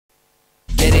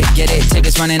get it,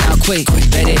 tickets running out quick.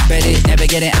 Bet it, never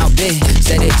get it out big.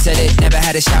 Said it, never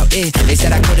had to shout it. They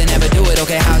said I couldn't never do it,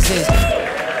 okay, how's this?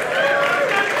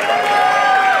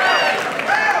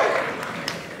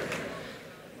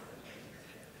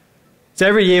 So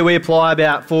every year we apply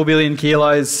about 4 billion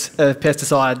kilos of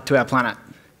pesticide to our planet.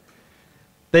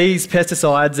 These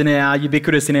pesticides are now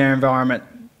ubiquitous in our environment.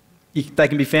 They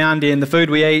can be found in the food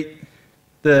we eat,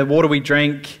 the water we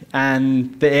drink,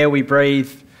 and the air we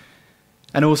breathe,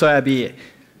 and also our beer.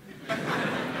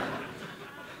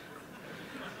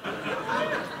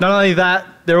 Not only that,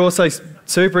 they're also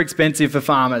super expensive for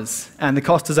farmers, and the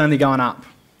cost is only going up.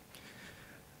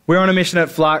 We're on a mission at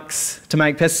Flux to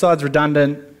make pesticides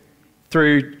redundant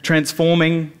through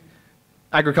transforming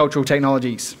agricultural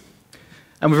technologies.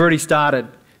 And we've already started.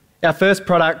 Our first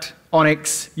product,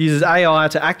 Onyx, uses AI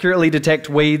to accurately detect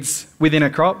weeds within a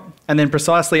crop and then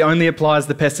precisely only applies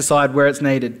the pesticide where it's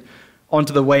needed,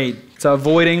 onto the weed. So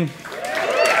avoiding...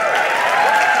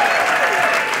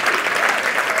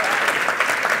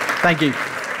 Thank you.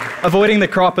 Avoiding the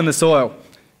crop and the soil.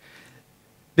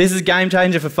 This is a game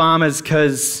changer for farmers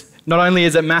because not only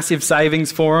is it massive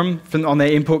savings for them on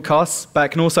their input costs, but it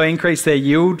can also increase their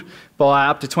yield by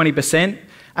up to 20%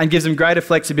 and gives them greater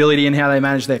flexibility in how they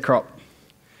manage their crop.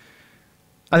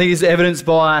 I think this is evidenced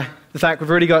by the fact we've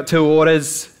already got 2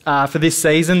 orders for this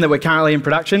season that we're currently in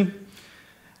production.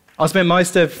 I spent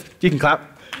most of... You can clap.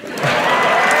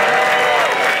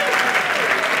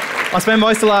 I spent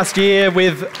most of last year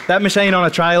with that machine on a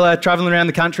trailer, travelling around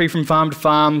the country from farm to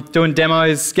farm, doing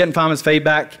demos, getting farmers'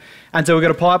 feedback, and so we've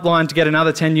got a pipeline to get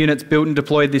another 10 units built and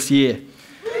deployed this year.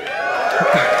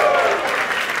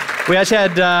 We actually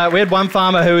had one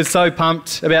farmer who was so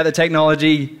pumped about the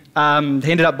technology, he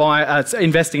ended up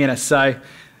investing in us. So,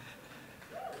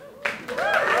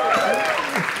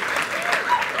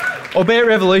 albeit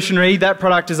revolutionary, that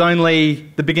product is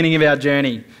only the beginning of our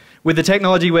journey. With the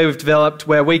technology we've developed,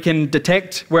 where we can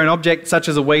detect where an object such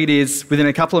as a weed is within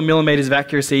a couple of millimetres of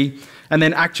accuracy, and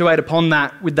then actuate upon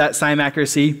that with that same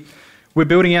accuracy, we're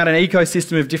building out an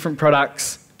ecosystem of different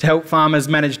products to help farmers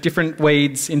manage different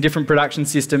weeds in different production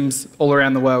systems all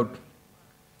around the world.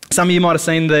 Some of you might have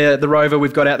seen the rover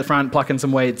we've got out the front plucking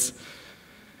some weeds.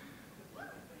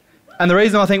 And the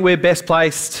reason I think we're best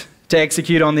placed to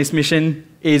execute on this mission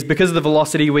is because of the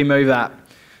velocity we move at.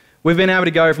 We've been able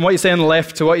to go from what you see on the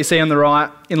left to what you see on the right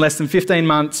in less than 15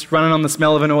 months, running on the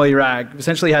smell of an oily rag. We've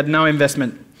essentially had no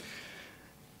investment.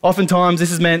 Oftentimes, this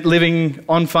has meant living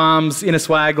on farms in a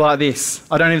swag like this.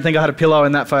 I don't even think I had a pillow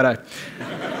in that photo.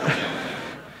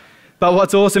 But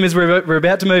what's awesome is we're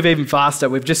about to move even faster.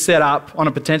 We've just set up on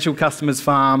a potential customer's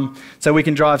farm so we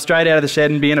can drive straight out of the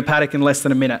shed and be in a paddock in less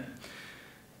than a minute.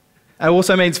 It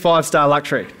also means 5-star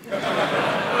luxury.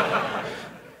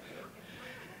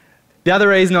 The other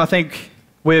reason I think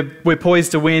we're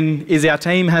poised to win is our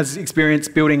team has experience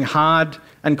building hard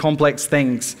and complex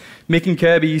things. Mick and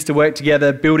Kirby used to work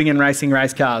together building and racing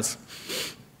race cars.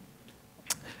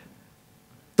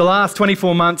 The last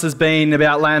 24 months has been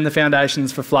about laying the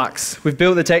foundations for Flux. We've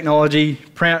built the technology,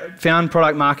 found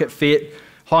product market fit,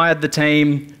 hired the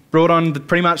team, brought on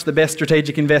pretty much the best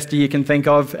strategic investor you can think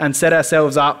of, and set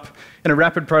ourselves up in a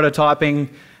rapid prototyping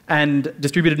and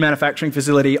distributed manufacturing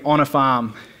facility on a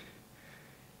farm.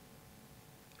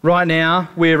 Right now,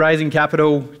 we're raising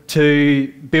capital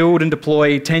to build and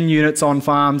deploy 10 units on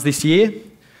farms this year.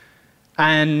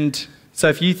 And so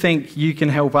if you think you can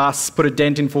help us put a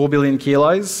dent in 4 billion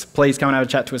kilos, please come and have a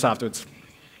chat to us afterwards.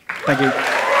 Thank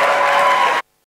you.